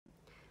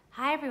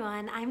Hi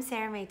everyone, I'm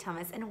Sarah Mae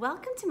Thomas and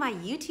welcome to my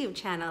YouTube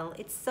channel.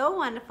 It's so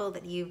wonderful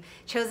that you've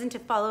chosen to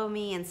follow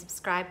me and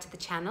subscribe to the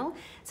channel.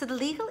 So The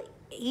Legal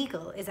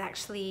Eagle is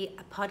actually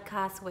a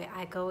podcast where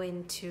I go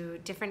into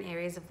different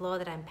areas of law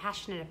that I'm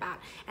passionate about,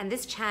 and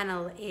this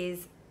channel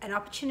is an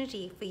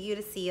opportunity for you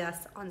to see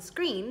us on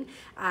screen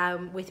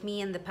with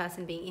me and the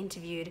person being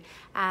interviewed.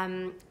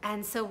 And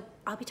so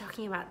I'll be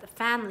talking about the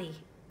family.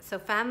 So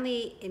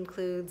family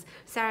includes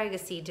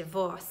surrogacy,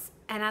 divorce,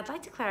 and I'd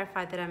like to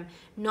clarify that I'm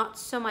not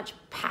so much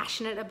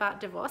passionate about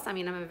divorce. I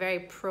mean, I'm a very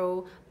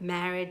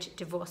pro-marriage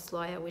divorce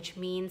lawyer, which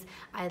means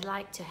I'd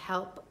like to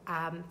help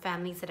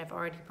families that have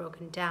already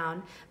broken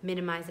down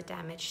minimize the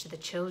damage to the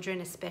children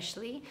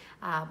especially,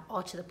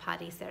 or to the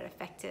parties that are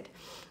affected.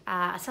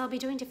 So I'll be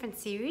doing different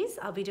series.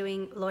 I'll be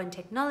doing law and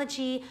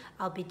technology,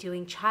 I'll be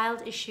doing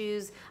child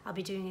issues, I'll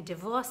be doing a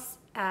divorce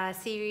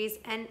series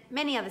and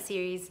many other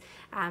series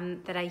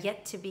that are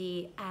yet to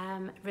be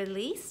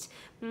released.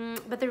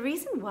 But the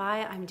reason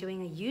why I'm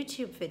doing a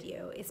YouTube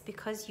video is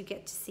because you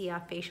get to see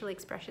our facial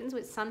expressions,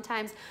 which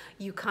sometimes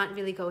you can't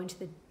really go into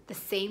the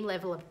same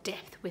level of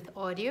depth with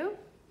audio.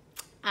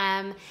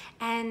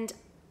 And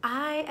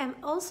I am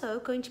also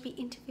going to be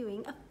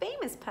interviewing a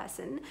famous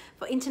person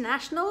for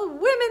International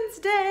Women's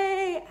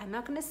Day. I'm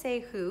not going to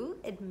say who.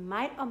 It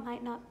might or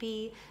might not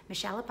be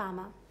Michelle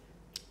Obama.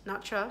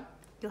 Not sure.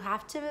 You'll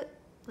have to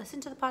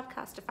listen to the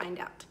podcast to find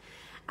out.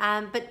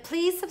 But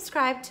please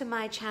subscribe to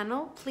my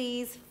channel.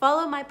 Please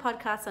follow my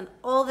podcast on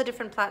all the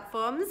different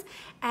platforms,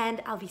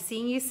 and I'll be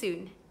seeing you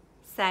soon.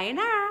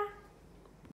 Sayonara.